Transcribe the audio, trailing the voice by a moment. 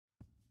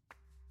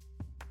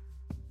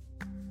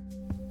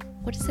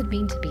What does it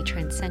mean to be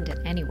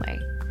transcendent anyway?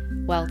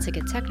 Well, to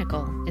get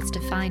technical, it's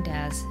defined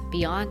as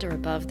beyond or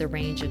above the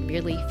range of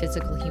merely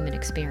physical human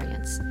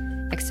experience,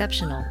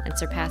 exceptional and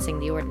surpassing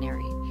the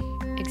ordinary,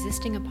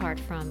 existing apart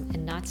from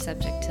and not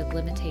subject to the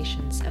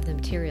limitations of the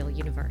material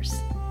universe.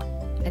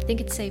 I think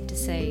it's safe to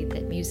say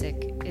that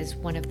music is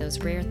one of those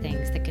rare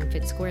things that can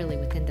fit squarely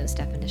within those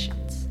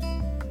definitions.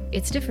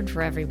 It's different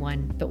for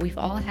everyone, but we've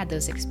all had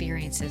those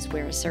experiences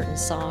where a certain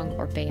song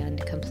or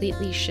band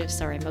completely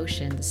shifts our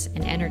emotions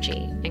and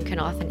energy and can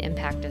often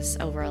impact us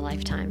over a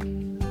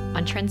lifetime.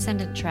 On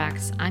Transcendent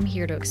Tracks, I'm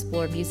here to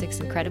explore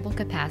music's incredible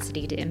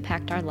capacity to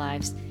impact our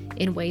lives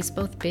in ways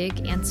both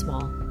big and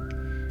small.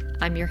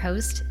 I'm your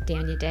host,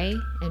 Danya Day,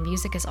 and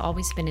music has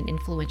always been an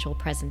influential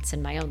presence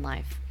in my own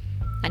life.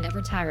 I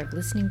never tire of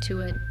listening to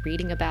it,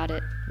 reading about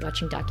it,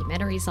 watching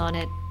documentaries on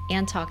it,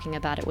 and talking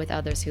about it with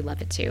others who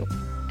love it too.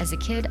 As a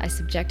kid, I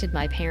subjected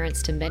my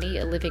parents to many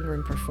a living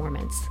room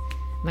performance.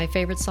 My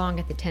favorite song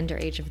at the tender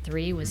age of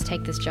 3 was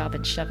Take This Job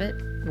and Shove It,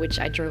 which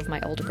I drove my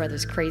older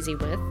brothers crazy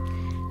with.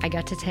 I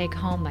got to take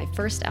home my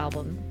first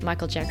album,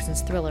 Michael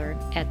Jackson's Thriller,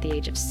 at the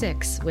age of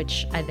 6,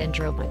 which I then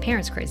drove my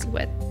parents crazy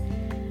with.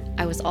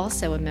 I was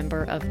also a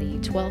member of the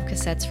 12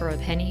 Cassettes for a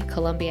Penny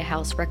Columbia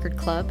House Record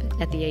Club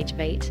at the age of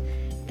 8.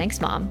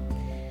 Thanks, Mom.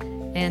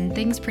 And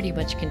things pretty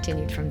much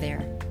continued from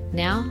there.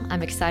 Now,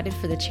 I'm excited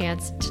for the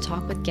chance to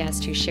talk with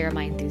guests who share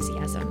my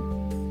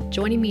enthusiasm.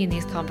 Joining me in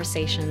these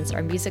conversations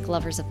are music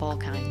lovers of all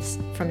kinds,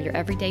 from your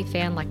everyday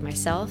fan like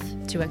myself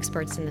to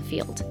experts in the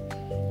field.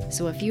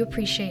 So if you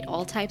appreciate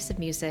all types of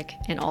music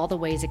and all the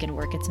ways it can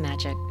work its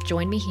magic,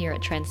 join me here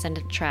at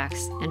Transcendent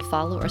Tracks and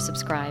follow or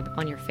subscribe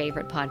on your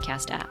favorite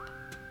podcast app.